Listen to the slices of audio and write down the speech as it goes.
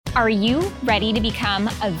Are you ready to become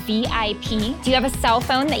a VIP? Do you have a cell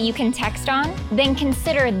phone that you can text on? Then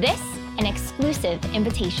consider this an exclusive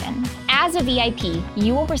invitation. As a VIP,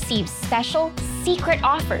 you will receive special secret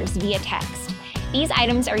offers via text. These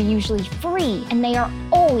items are usually free and they are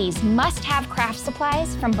always must-have craft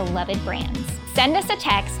supplies from beloved brands. Send us a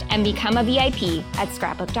text and become a VIP at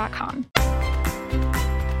scrapbook.com.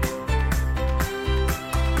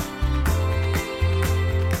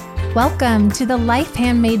 Welcome to the Life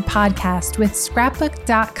Handmade podcast with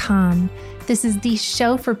scrapbook.com. This is the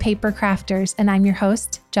show for paper crafters, and I'm your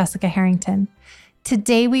host, Jessica Harrington.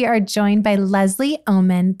 Today we are joined by Leslie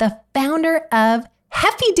Oman, the founder of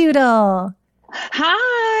Heffy Doodle.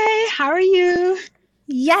 Hi, how are you?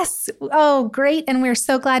 Yes. Oh, great. And we're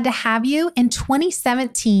so glad to have you. In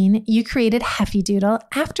 2017, you created Heffy Doodle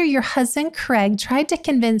after your husband, Craig, tried to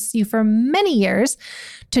convince you for many years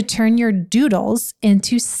to turn your doodles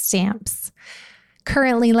into stamps.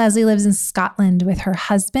 Currently, Leslie lives in Scotland with her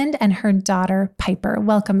husband and her daughter, Piper.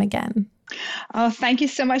 Welcome again. Oh, thank you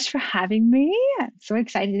so much for having me. I'm so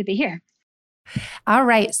excited to be here. All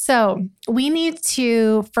right. So we need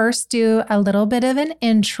to first do a little bit of an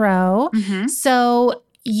intro. So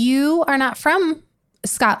you are not from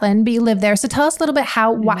Scotland, but you live there. So tell us a little bit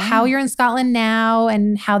how you're in Scotland now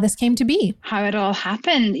and how this came to be. How it all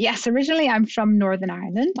happened. Yes, originally I'm from Northern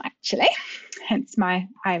Ireland, actually. Hence my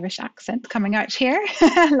Irish accent coming out here,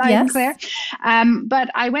 loud and clear. But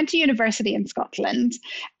I went to university in Scotland,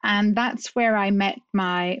 and that's where I met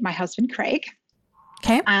my husband, Craig.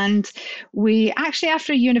 Okay. And we actually,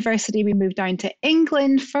 after university, we moved down to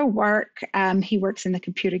England for work. He works in the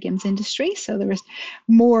computer games industry, so there was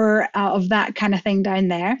more of that kind of thing down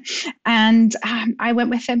there. And I went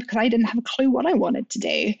with him because I didn't have a clue what I wanted to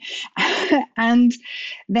do. And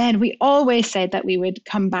then we always said that we would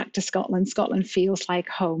come back to Scotland. Scotland feels like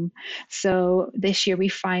home. So this year we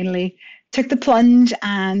finally took the plunge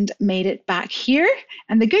and made it back here.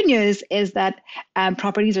 And the good news is that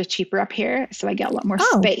properties are cheaper up here, so I get a lot more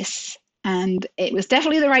space. And it was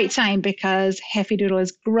definitely the right time because Heffy Doodle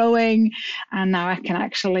is growing, and now I can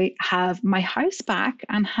actually have my house back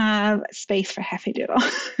and have space for Heffy Doodle,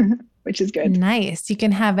 which is good. Nice. You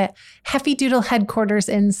can have a Heffy Doodle headquarters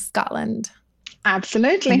in Scotland.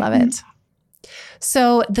 Absolutely. I love it.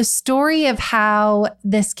 So the story of how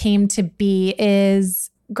this came to be is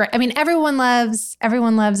great. I mean, everyone loves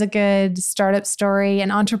a good startup story,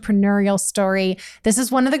 an entrepreneurial story. This is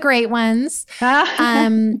one of the great ones.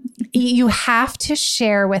 You have to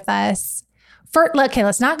share with us.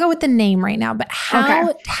 Let's not go with the name right now, but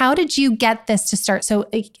how did you get this to start? So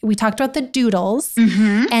we talked about the doodles,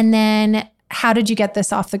 and then how did you get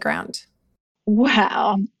this off the ground?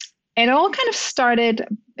 Well, it all kind of started,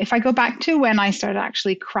 if I go back to when I started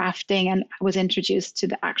actually crafting and was introduced to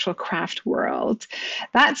the actual craft world,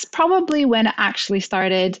 that's probably when it actually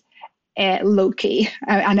started low-key,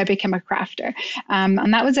 and I became a crafter.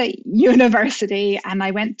 And that was at university, and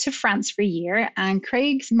I went to France for a year, and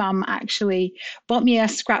Craig's mum actually bought me a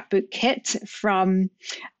scrapbook kit from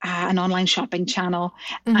an online shopping channel.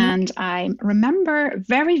 And I remember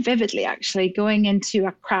very vividly actually going into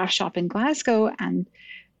a craft shop in Glasgow and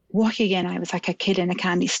walking in, I was like a kid in a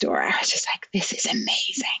candy store. I was just like, this is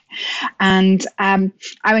amazing. And I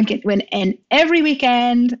went in every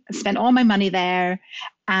weekend, spent all my money there.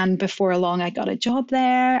 And before long, I got a job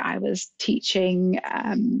there. I was teaching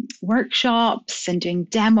workshops and doing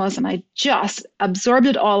demos, and I just absorbed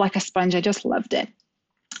it all like a sponge. I just loved it.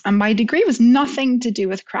 And my degree was nothing to do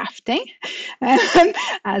with crafting,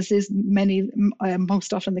 as is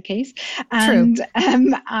most often the case. And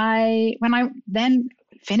when I then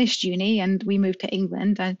finished uni and we moved to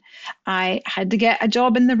England, and I had to get a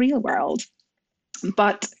job in the real world.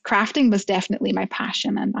 But crafting was definitely my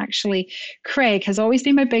passion. And actually, Craig has always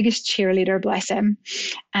been my biggest cheerleader, bless him.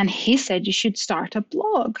 And he said, you should start a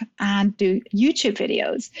blog and do YouTube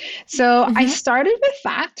videos. So I started with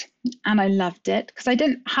that, and I loved it because I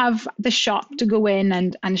didn't have the shop to go in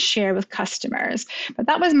and share with customers. But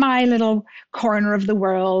that was my little corner of the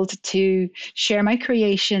world to share my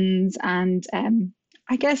creations. And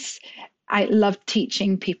I guess I love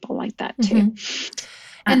teaching people like that too.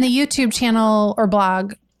 And the YouTube channel or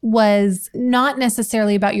blog was not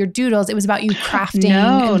necessarily about your doodles. It was about you crafting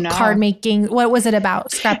and card making. What was it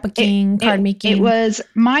about? Scrapbooking, card making? It was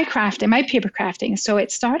my crafting, my paper crafting. So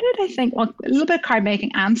it started, I think, a little bit of card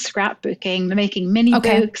making and scrapbooking, making mini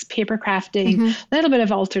books, paper crafting, a little bit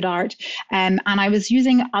of altered art. And I was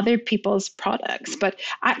using other people's products. But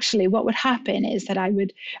actually what would happen is that I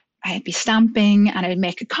would I'd be stamping and I'd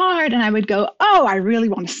make a card and I would go, oh, I really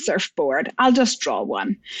want a surfboard. I'll just draw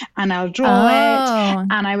one, and I'll draw it,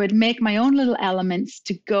 and I would make my own little elements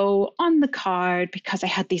to go on the card because I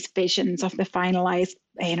had these visions of the finalized,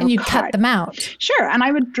 and you card. Cut them out. Sure. And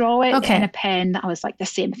I would draw it in a pen that was like the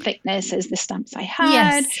same thickness as the stamps I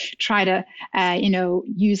had, try to,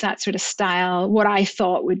 use that sort of style, what I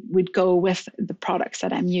thought would go with the products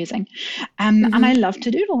that I'm using. And I love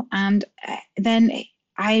to doodle. And then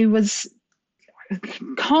I was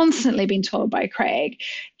constantly being told by Craig,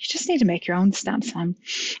 you just need to make your own stamps, Sam.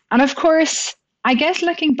 And of course, I guess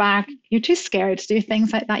looking back, you're too scared to do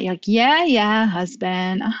things like that. You're like, yeah,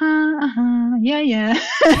 husband, yeah.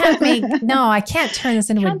 I can't turn this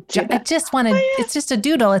into a job. I just want to, it's just a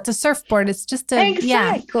doodle. It's a surfboard. It's just a,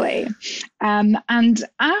 Exactly. And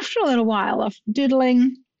after a little while of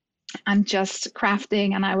doodling and just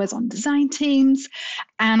crafting, and I was on design teams,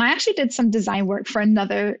 and I actually did some design work for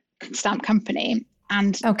another stamp company.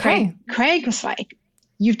 And Craig was like,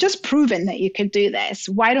 you've just proven that you could do this.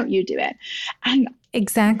 Why don't you do it? And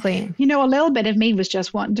exactly. A little bit of me was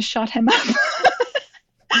just wanting to shut him up.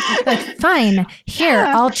 Like, fine, here,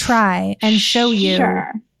 I'll try and show you.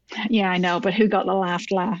 Sure. Yeah, I know, but who got the laugh?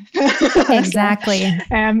 Exactly.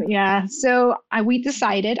 So we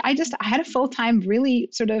decided, I had a full-time, really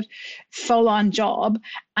sort of full-on job,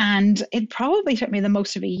 and it probably took me the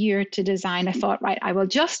most of a year to design. I thought, right, I will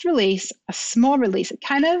just release a small release,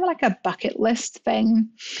 kind of like a bucket list thing,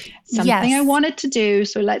 something I wanted to do.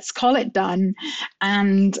 So let's call it done.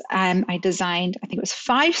 And I designed, I think it was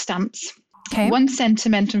 5 stamps, 1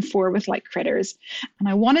 sentiment and 4 with like critters. And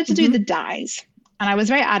I wanted to do the dies. And I was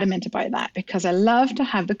very adamant about that because I love to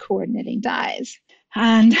have the coordinating dies.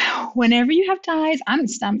 And whenever you have dies and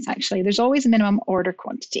stamps, actually, there's always minimum order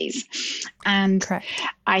quantities. And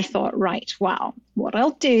I thought, right, wow, what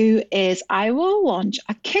I'll do is I will launch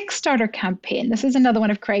a Kickstarter campaign. This is another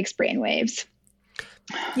one of Craig's brainwaves.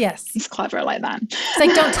 Yes. He's clever like that. It's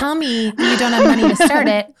like, don't tell me you don't have money to start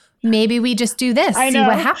it. Maybe we just do this, see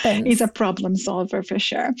what happens. He's a problem solver for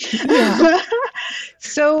sure. Yeah.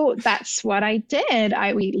 So that's what I did.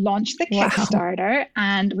 We launched the Kickstarter,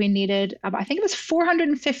 and we needed, I think it was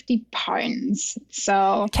 £450.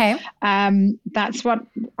 So that's what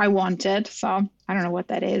I wanted. So I don't know what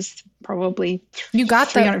that is. Probably you got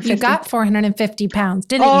 £450,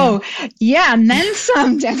 didn't you? Oh, yeah, and then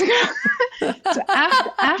some, Jessica. So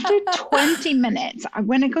after 20 minutes,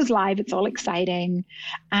 when it goes live, it's all exciting.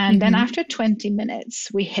 And then after 20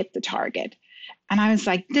 minutes, we hit the target. And I was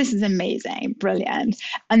like, this is amazing, brilliant.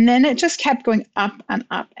 And then it just kept going up and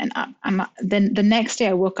up and up. And then the next day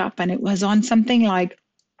I woke up and it was on something like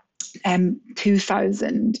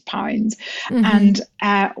 £2,000. And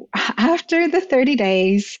after the 30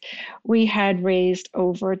 days, we had raised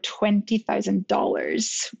over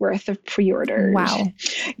 $20,000 worth of pre-orders. Wow.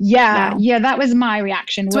 Yeah, that was my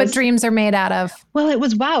reaction. It's what dreams are made out of. Well, it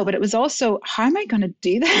was wow, but it was also, how am I going to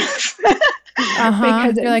do this?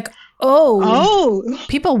 Because you're like, oh,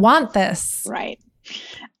 people want this. Right.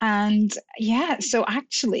 And so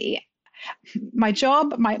actually, my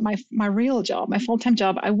job, my real job, my full-time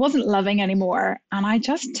job, I wasn't loving anymore. And I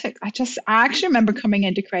actually remember coming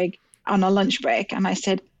into Craig on a lunch break and I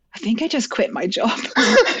said, I think I just quit my job.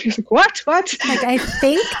 He's like, what? Like, I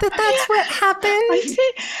think that's what happened.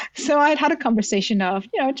 So I'd had a conversation of,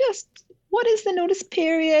 just what is the notice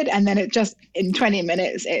period? And then it just, in 20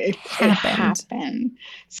 minutes, it happened.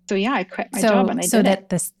 So I quit my job and I did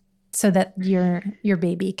it. So that your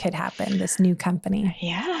baby could happen, this new company.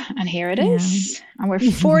 Yeah. And here it is. And we're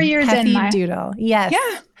 4 years in now. Doodle. Yes.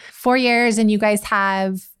 Yeah. 4 years, and you guys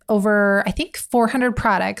have over, I think, 400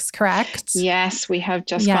 products, correct? Yes. We have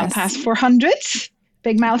just gone past 400.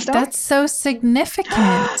 Big milestone. That's so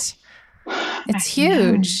significant. It's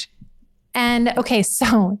huge. And okay,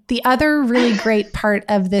 so the other really great part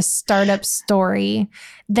of this startup story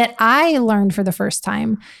that I learned for the first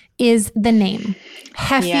time is the name,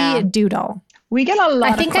 Heffy Doodle. We get a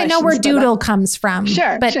lot of questions. I know where doodle comes from.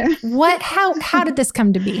 Sure. But how did this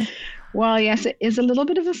come to be? Well, yes, it is a little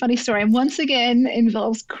bit of a funny story. And once again,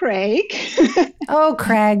 involves Craig. Oh,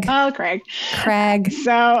 Craig. Craig.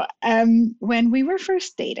 So when we were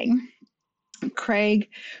first dating, Craig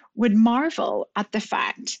would marvel at the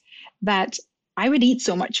fact that I would eat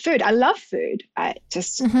so much food. I love food.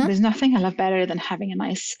 There's nothing I love better than having a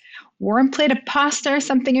nice warm plate of pasta or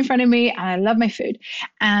something in front of me. And I love my food.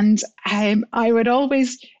 And I would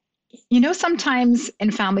always, sometimes in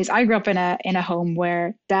families, I grew up in a home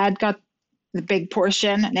where dad got the big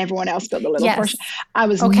portion and everyone else got the little portion. I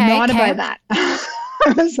was not about that.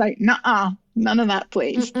 I was like, nuh-uh, none of that,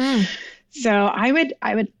 please. So I would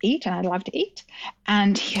eat, and I'd love to eat.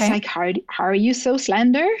 And he's like, how are you so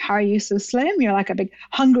slender? How are you so slim? You're like a big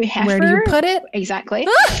hungry heifer. Where do you put it? Exactly.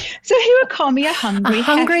 So he would call me a hungry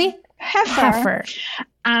heifer.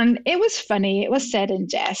 And it was funny. It was said in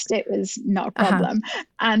jest. It was not a problem.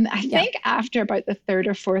 And I think after about the third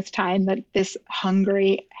or fourth time that this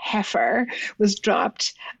hungry heifer was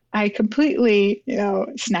dropped, I completely,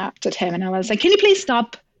 snapped at him. And I was like, can you please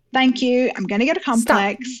stop? Thank you. I'm going to get a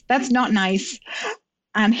complex. Stop. That's not nice.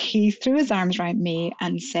 And he threw his arms around me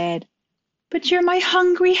and said, but you're my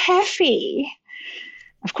hungry heffy.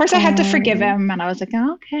 Of course, I had to forgive him. And I was like,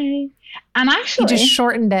 okay. And actually, he just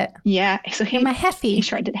shortened it. Yeah. So you're my heffy. He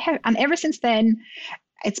shortened it. And ever since then,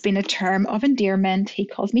 it's been a term of endearment. He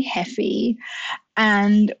calls me heffy.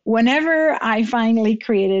 And whenever I finally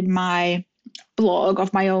created my blog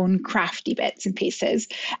of my own crafty bits and pieces,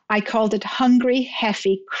 I called it Hungry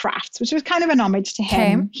Heffy Crafts, which was kind of an homage to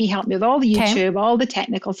him. He helped me with all the YouTube, all the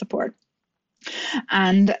technical support.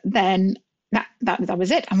 And then that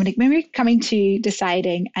was it. And when we were coming to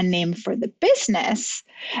deciding a name for the business,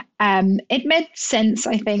 it made sense,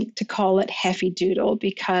 I think, to call it Heffy Doodle,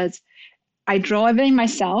 because I draw everything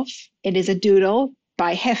myself. It is a doodle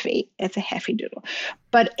by Heffy. It's a Heffy Doodle,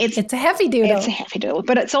 but it's a Heffy Doodle. It's a Heffy Doodle,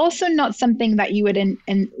 but it's also not something that you would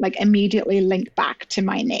like immediately link back to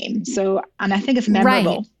my name. So, and I think it's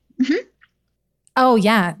memorable. Right. Mm-hmm. Oh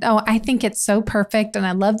yeah. Oh, I think it's so perfect, and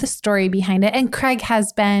I love the story behind it. And Craig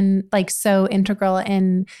has been like so integral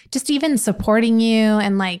in just even supporting you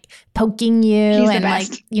and like poking you. He's and the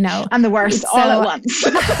best. like and the worst all at once.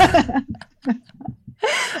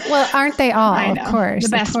 Well, aren't they all? I know. Of course. The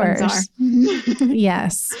best ones are.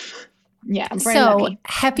 Yes. Yeah. I'm very so lucky.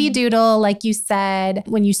 Heffy Doodle, like you said,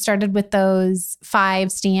 when you started with those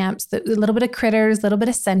 5 stamps, a little bit of critters, a little bit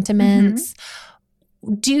of sentiments.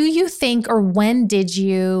 Do you think, or when did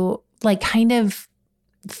you like kind of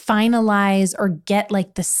finalize or get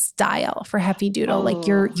like the style for Heffy Doodle, like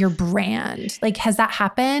your brand? Like, has that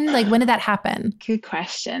happened? Like, when did that happen? Good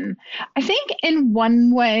question. I think in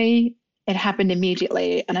one way it happened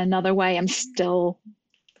immediately, and another way I'm still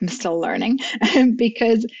learning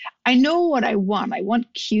because I know what I want. I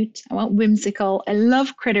want cute. I want whimsical. I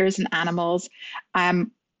love critters and animals.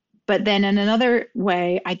 But then in another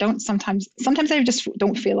way, I don't sometimes I just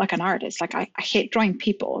don't feel like an artist. Like I hate drawing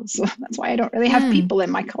people. So that's why I don't really have people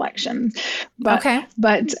in my collection. But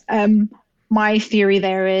my theory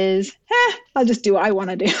there is, I'll just do what I want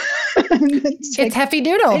to do. It's Heffy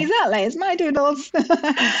Doodle. Exactly. It's my doodles.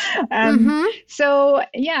 So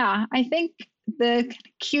yeah, I think the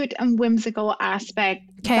cute and whimsical aspect,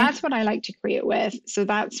 that's what I like to create with. So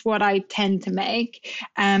that's what I tend to make.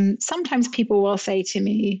 Sometimes people will say to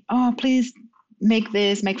me, oh, please make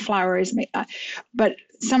this, make flowers, make that. But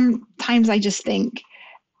sometimes I just think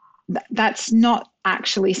that's not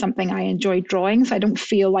actually something I enjoy drawing. So I don't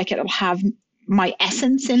feel like it'll have my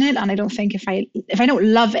essence in it. And I don't think if I don't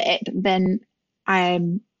love it, then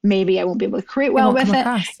maybe I won't be able to create well with it.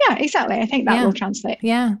 Yeah, exactly. I think that will translate.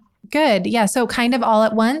 Yeah. Good. Yeah. So kind of all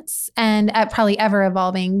at once, and probably ever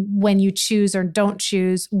evolving when you choose or don't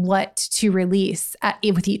choose what to release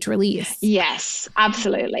with each release. Yes,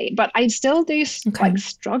 absolutely. But I still do like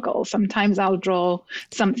struggle. Sometimes I'll draw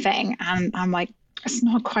something and I'm like, it's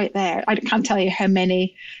not quite there. I can't tell you how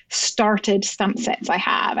many started stamp sets I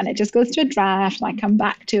have, and it just goes to a draft and I come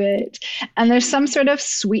back to it. And there's some sort of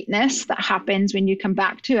sweetness that happens when you come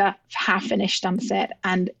back to a half-finished stamp set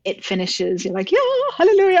and it finishes. You're like, yeah,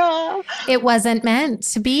 hallelujah. It wasn't meant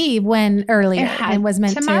to be earlier. It was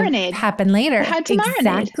meant to happen later. It had to marinate.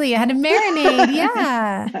 Exactly. It had to marinate.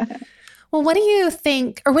 Yeah. Well, what do you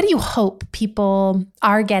think, or what do you hope people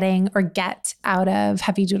are getting or get out of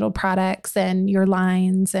Heffy Doodle products and your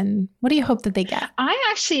lines? And what do you hope that they get? I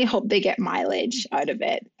actually hope they get mileage out of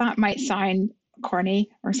it. That might sound corny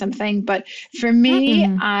or something, but for me,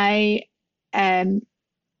 I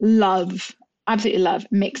absolutely love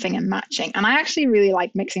mixing and matching. And I actually really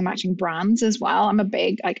like mixing and matching brands as well. I'm a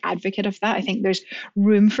big advocate of that. I think there's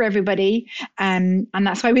room for everybody. And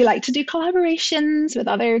that's why we like to do collaborations with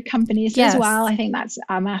other companies as well. I think that's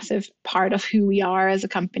a massive part of who we are as a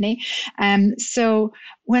company. So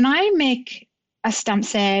when I make a stamp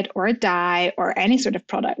set or a die or any sort of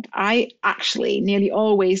product, I actually nearly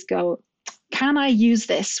always go, can I use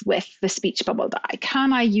this with the speech bubble die?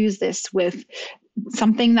 Can I use this with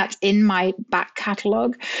something that's in my back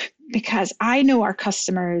catalog? Because I know our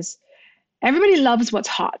customers, everybody loves what's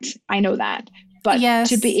hot. I know that. But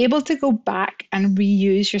to be able to go back and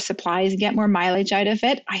reuse your supplies and get more mileage out of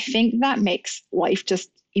it, I think that makes life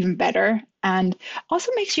just even better, and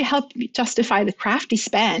also makes you help justify the crafty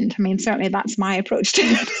spend. I mean, certainly that's my approach to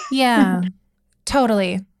it. Yeah,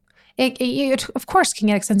 totally. It of course can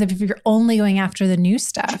get expensive if you're only going after the new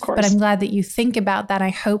stuff. Of course. But I'm glad that you think about that. I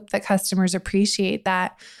hope that customers appreciate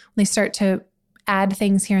that when they start to add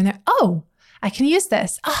things here and there. Oh, I can use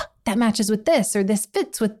this. Oh, that matches with this, or this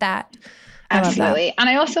fits with that. Absolutely. And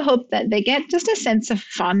I also hope that they get just a sense of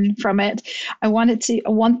fun from it. I want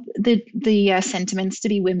the sentiments to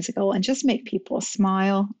be whimsical and just make people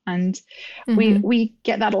smile. And we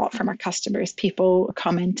get that a lot from our customers, people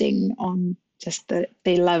commenting on just that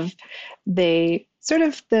they love the sort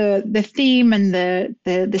of the theme and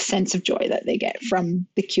the sense of joy that they get from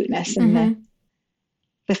the cuteness and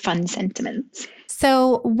the fun sentiments.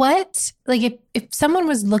 So what, like if someone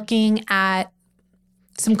was looking at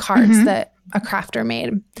some cards that a crafter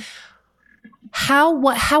made, how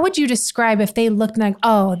would you describe if they looked like,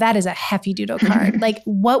 oh, that is a Heffy Doodle card? Like,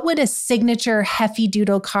 what would a signature Heffy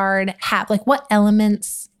Doodle card have? Like, what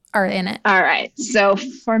elements are in it? All right. So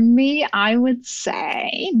for me, I would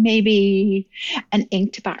say maybe an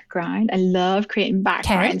inked background. I love creating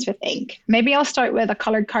backgrounds with ink. Maybe I'll start with a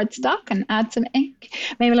colored cardstock and add some ink,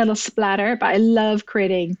 maybe a little splatter, but I love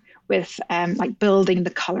creating with like building the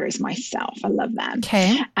colors myself. I love that.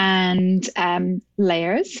 Okay. And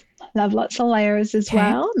layers. Love lots of layers as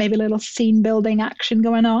well. Maybe a little scene building action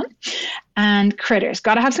going on. And critters.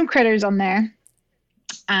 Got to have some critters on there.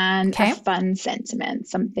 And a fun sentiment,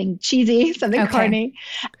 something cheesy, something corny,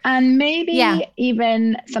 and maybe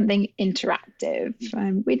even something interactive.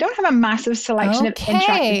 We don't have a massive selection of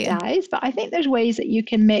interactive dies, but I think there's ways that you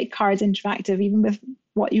can make cards interactive even with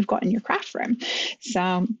what you've got in your craft room.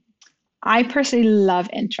 So I personally love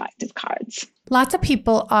interactive cards. Lots of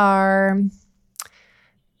people are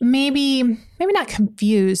maybe not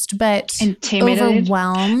confused, but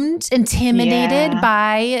overwhelmed, intimidated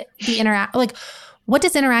by the what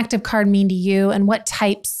does interactive card mean to you, and what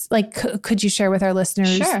types, like, could you share with our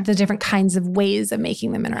listeners the different kinds of ways of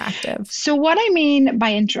making them interactive? So what I mean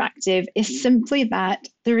by interactive is simply that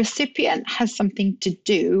the recipient has something to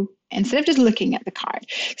do instead of just looking at the card.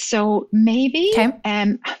 So maybe,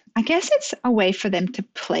 I guess it's a way for them to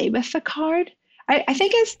play with the card. I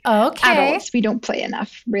think as adults, we don't play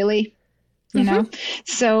enough, really. You know,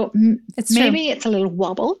 so maybe it's a little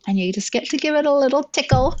wobble and you just get to give it a little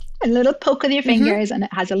tickle, a little poke with your fingers, and it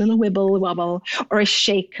has a little wibble wobble, or a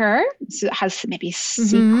shaker. So it has maybe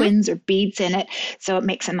sequins or beads in it. So it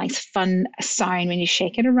makes a nice fun sound when you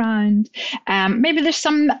shake it around. Maybe there's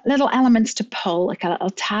some little elements to pull, like a little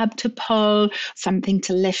tab to pull, something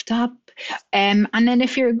to lift up. And then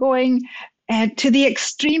if you're going to the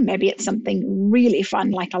extreme, maybe it's something really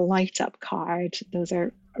fun, like a light up card. Those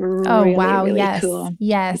are really cool.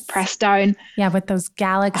 Yes. Press down. Yeah, with those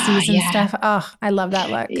galaxies and stuff. Oh, I love that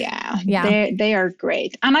look. Yeah. They are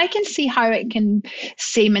great. And I can see how it can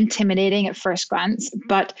seem intimidating at first glance,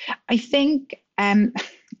 but I think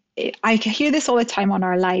I hear this all the time on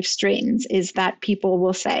our live streams, is that people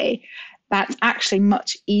will say, that's actually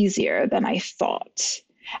much easier than I thought.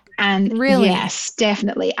 And really? Yes,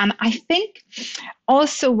 definitely. And I think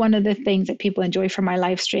also one of the things that people enjoy from my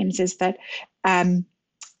live streams is that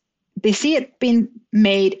they see it being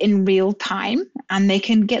made in real time, and they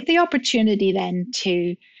can get the opportunity then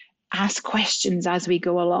to ask questions as we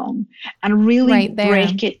go along and really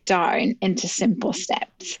break it down into simple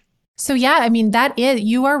steps. So yeah, I mean,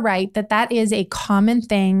 you are right that is a common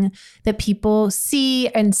thing that people see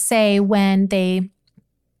and say when they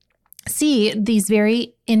see these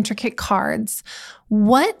very intricate cards.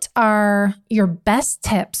 What are your best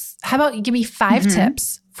tips? How about you give me 5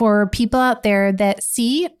 tips for people out there that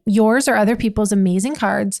see yours or other people's amazing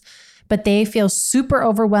cards, but they feel super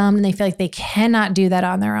overwhelmed and they feel like they cannot do that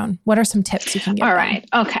on their own? What are some tips you can give them? All right.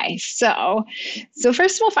 Okay. So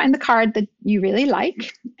first of all, find the card that you really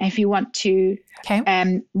like. If you want to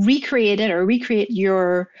recreate it or recreate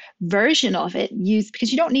your version of it,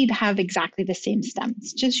 because you don't need to have exactly the same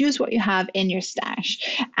stamps. Just use what you have in your stash,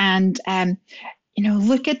 and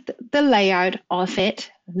look at the layout of it.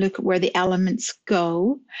 Look at where the elements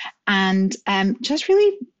go, and just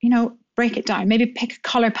really, break it down. Maybe pick a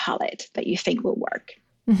color palette that you think will work.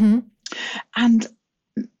 And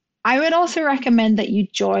I would also recommend that you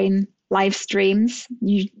join live streams.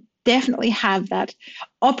 You definitely have that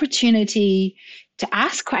opportunity to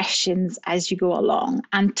ask questions as you go along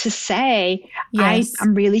and to say,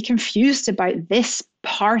 I'm really confused about this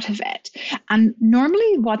part of it. And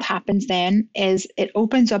normally what happens then is it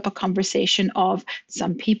opens up a conversation of,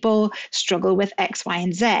 some people struggle with X, Y,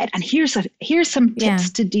 and Z, and here's some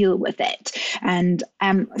tips to deal with it. And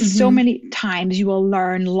so many times you will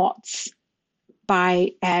learn lots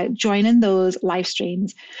by joining those live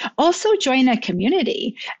streams. Also join a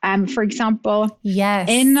community. For example, yes,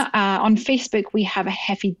 on Facebook, we have a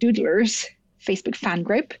Heffy Doodlers Facebook fan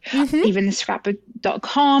group, even the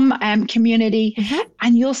scrapbook.com community,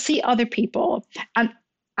 and you'll see other people. And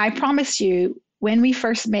I promise you, when we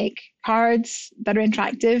first make cards that are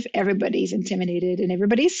interactive, everybody's intimidated and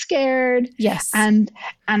everybody's scared. Yes. And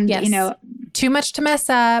yes. Too much to mess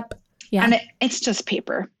up. Yeah. And it's just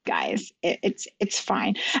paper, guys. It's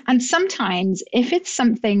fine. And sometimes if it's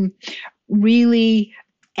something really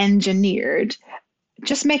engineered,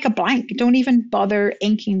 just make a blank. Don't even bother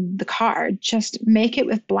inking the card. Just make it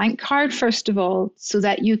with blank card, first of all, so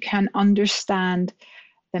that you can understand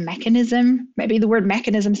the mechanism. Maybe the word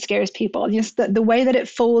mechanism scares people. Just the way that it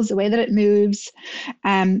folds, the way that it moves.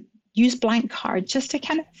 Use blank card just to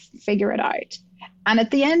kind of figure it out. And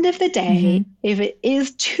at the end of the day, if it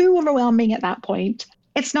is too overwhelming at that point,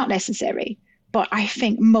 it's not necessary. But I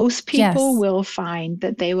think most people will find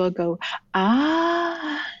that they will go,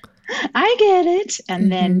 I get it.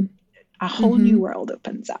 And then a whole new world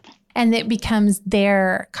opens up. And it becomes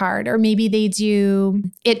their card, or maybe they do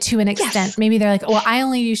it to an extent. Yes. Maybe they're like, well, I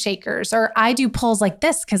only do shakers, or I do pulls like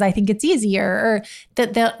this because I think it's easier. Or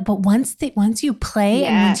but once you play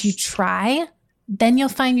and once you try, then you'll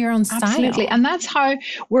find your own style. Absolutely. And that's how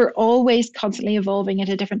we're always constantly evolving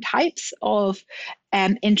into different types of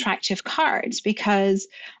interactive cards, because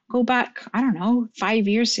go back, I don't know, 5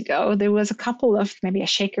 years ago, there was a couple of maybe a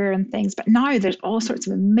shaker and things, but now there's all sorts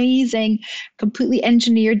of amazing, completely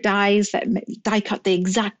engineered dies that die cut the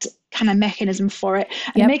exact kind of mechanism for it,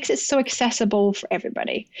 and makes it so accessible for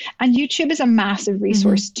everybody. And YouTube is a massive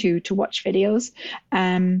resource to watch videos.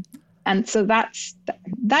 And so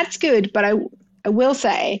that's good, but I will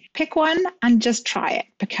say, pick one and just try it,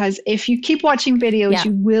 because if you keep watching videos,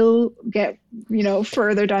 you will get,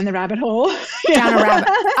 further down the rabbit hole. Down a rabbit.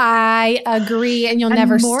 I agree. And you'll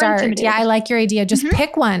never start. Yeah, I like your idea. Just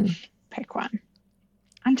pick one. Pick one.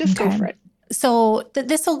 And just go for it. So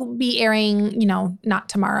this will be airing, not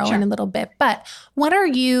tomorrow, in a little bit. But what are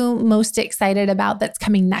you most excited about that's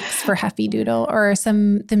coming next for Heffy Doodle, or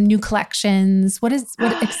the new collections? What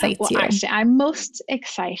excites you? Actually, I'm most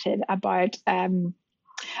excited about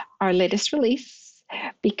our latest release,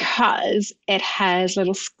 because it has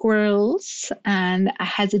little squirrels and it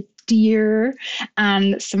has a deer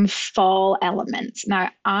and some fall elements. Now,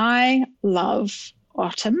 I love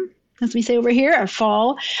autumn, as we say over here, or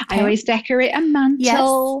fall. Okay. I always decorate a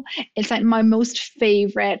mantle. Yes. It's like my most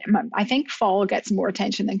favorite. I think fall gets more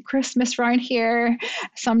attention than Christmas around here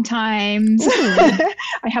sometimes. I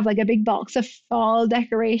have like a big box of fall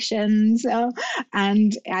decorations,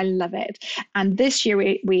 and I love it. And this year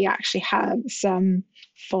we actually have some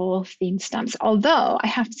fall themed stamps, although I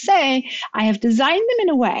have to say I have designed them in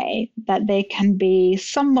a way that they can be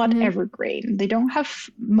somewhat evergreen. They don't have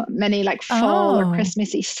many like fall or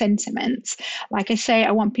Christmassy sentiments. Like I say,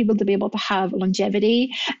 I want people to be able to have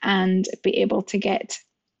longevity and be able to get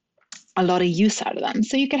a lot of use out of them.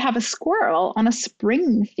 So you could have a squirrel on a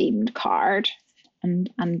spring themed card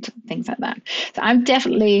and things like that. So I'm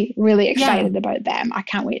definitely really excited about them. I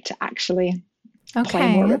can't wait to actually play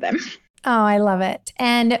more with them. Oh, I love it.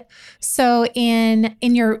 And so in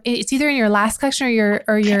your, it's either in your last collection or your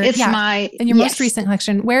in your most recent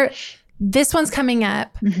collection, where this one's coming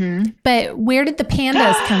up, but where did the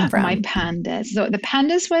pandas come from? My pandas. So the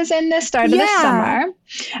pandas was in the start of the summer.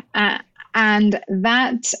 And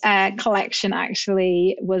that collection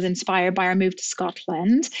actually was inspired by our move to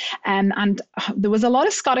Scotland. And there was a lot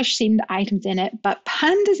of Scottish themed items in it, but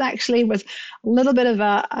pandas actually was a little bit of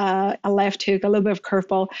a left hook, a little bit of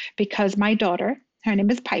curveball, because my daughter, her name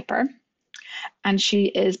is Piper, and she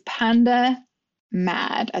is panda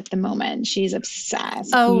mad at the moment. She's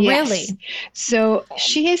obsessed. Oh, really? So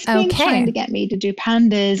she has been trying to get me to do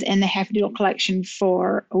pandas in the Heffy Doodle collection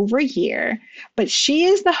for over a year, but she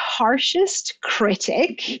is the harshest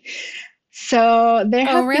critic. So there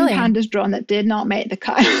have been pandas drawn that did not make the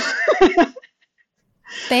cut.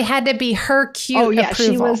 They had to be her cute approval.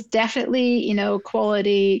 She was definitely,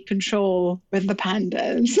 quality control with the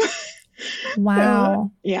pandas.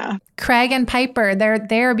 Wow. Craig and Piper,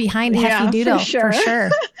 they're behind Heffy Doodle for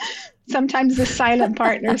sure. Sometimes the silent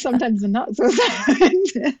partner, sometimes the not so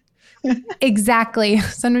silent. Exactly.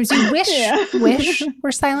 Sometimes you wish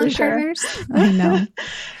we're silent partners. I know.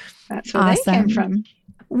 That's where they came from.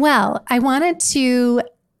 Well, I wanted to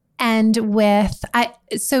end with I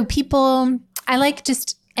like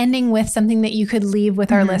just ending with something that you could leave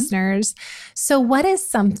with our listeners. So what is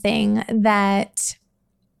something that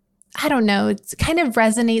I don't know, it kind of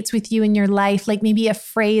resonates with you in your life, like maybe a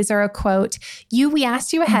phrase or a quote. We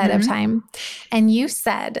asked you ahead of time, and you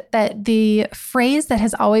said that the phrase that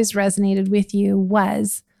has always resonated with you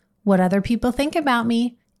was, "What other people think about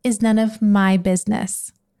me is none of my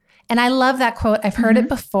business." And I love that quote. I've heard it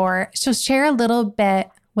before. So share a little bit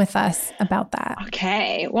with us about that.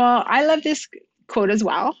 Okay. Well, I love this quote as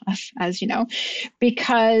well, as you know,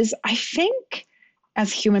 because I think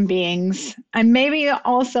as human beings, and maybe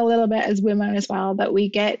also a little bit as women as well, that we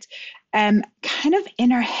get kind of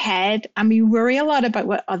in our head and we worry a lot about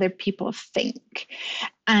what other people think.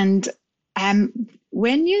 And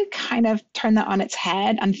when you kind of turn that on its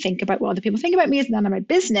head and think about what other people think about me is none of my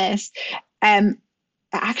business, it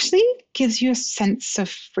actually gives you a sense of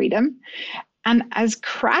freedom. And as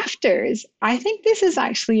crafters, I think this is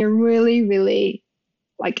actually a really, really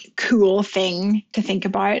like cool thing to think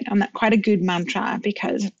about, and quite a good mantra,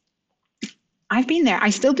 because I've been there.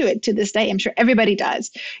 I still do it to this day. I'm sure everybody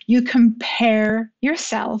does. You compare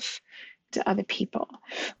yourself to other people,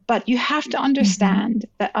 but you have to understand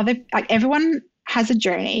that everyone has a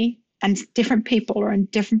journey, and different people are in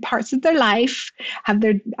different parts of their life, have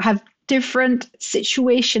different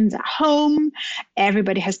situations at home.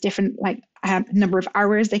 Everybody has different number of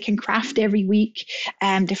hours they can craft every week,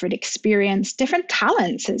 different experience, different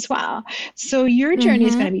talents as well. So your journey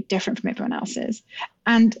is going to be different from everyone else's.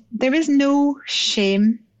 And there is no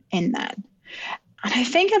shame in that. And I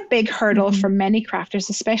think a big hurdle for many crafters,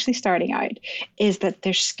 especially starting out, is that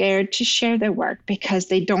they're scared to share their work because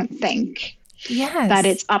they don't think that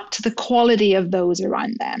it's up to the quality of those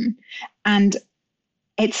around them. And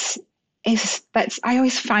I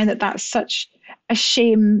always find that that's such a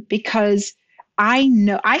shame, because I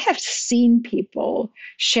know I have seen people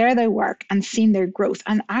share their work and seen their growth.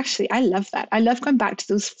 And actually, I love that. I love going back to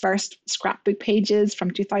those first scrapbook pages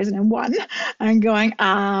from 2001 and going,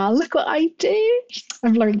 look what I did.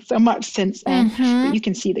 I've learned so much since then, but you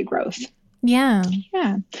can see the growth. Yeah.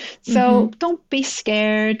 So don't be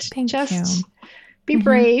scared. Just be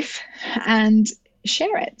brave and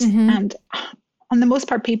share it. And on the most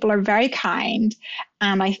part, people are very kind.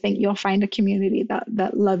 And I think you'll find a community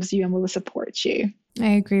that loves you and will support you. I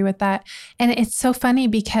agree with that. And it's so funny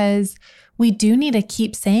because we do need to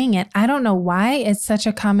keep saying it. I don't know why it's such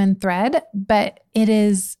a common thread, but it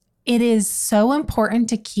is so important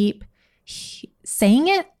to keep saying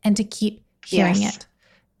it and to keep hearing it.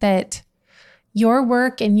 That your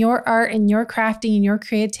work and your art and your crafting and your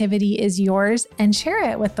creativity is yours, and share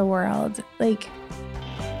it with the world. Like,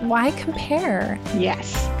 why compare?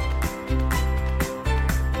 Yes.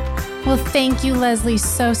 Well, thank you, Leslie,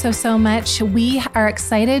 so much. We are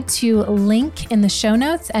excited to link in the show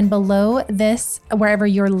notes and below this, wherever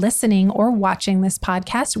you're listening or watching this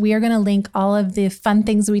podcast, we are going to link all of the fun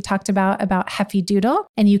things we talked about Heffy Doodle,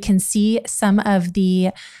 and you can see some of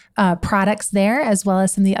the products there, as well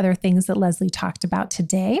as some of the other things that Leslie talked about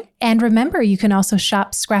today. And remember, you can also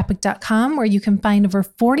shop scrapbook.com, where you can find over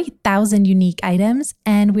 40,000 unique items.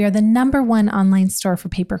 And we are the #1 online store for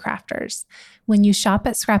paper crafters. When you shop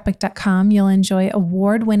at scrapbook.com, you'll enjoy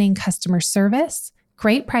award-winning customer service,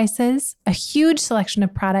 great prices, a huge selection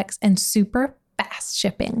of products, and super fast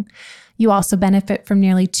shipping. You also benefit from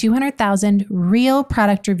nearly 200,000 real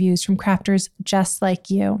product reviews from crafters just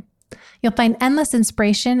like you. You'll find endless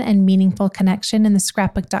inspiration and meaningful connection in the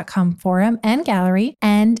scrapbook.com forum and gallery,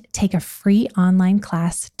 and take a free online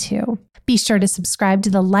class too. Be sure to subscribe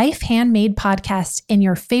to the Life Handmade podcast in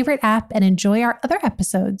your favorite app and enjoy our other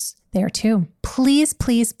episodes there too. Please,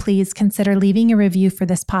 please, please consider leaving a review for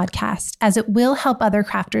this podcast, as it will help other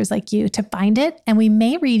crafters like you to find it, and we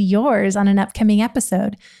may read yours on an upcoming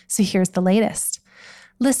episode. So here's the latest.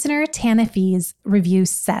 Listener Tana Fee's review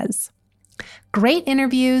says, "Great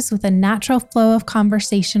interviews with a natural flow of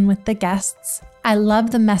conversation with the guests. I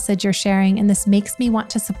love the message you're sharing, and this makes me want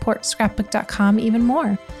to support scrapbook.com even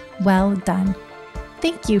more. Well done."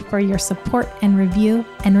 Thank you for your support and review.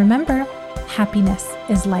 And remember, happiness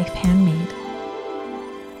is life handmade.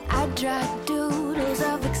 I draw doodles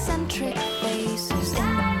of eccentric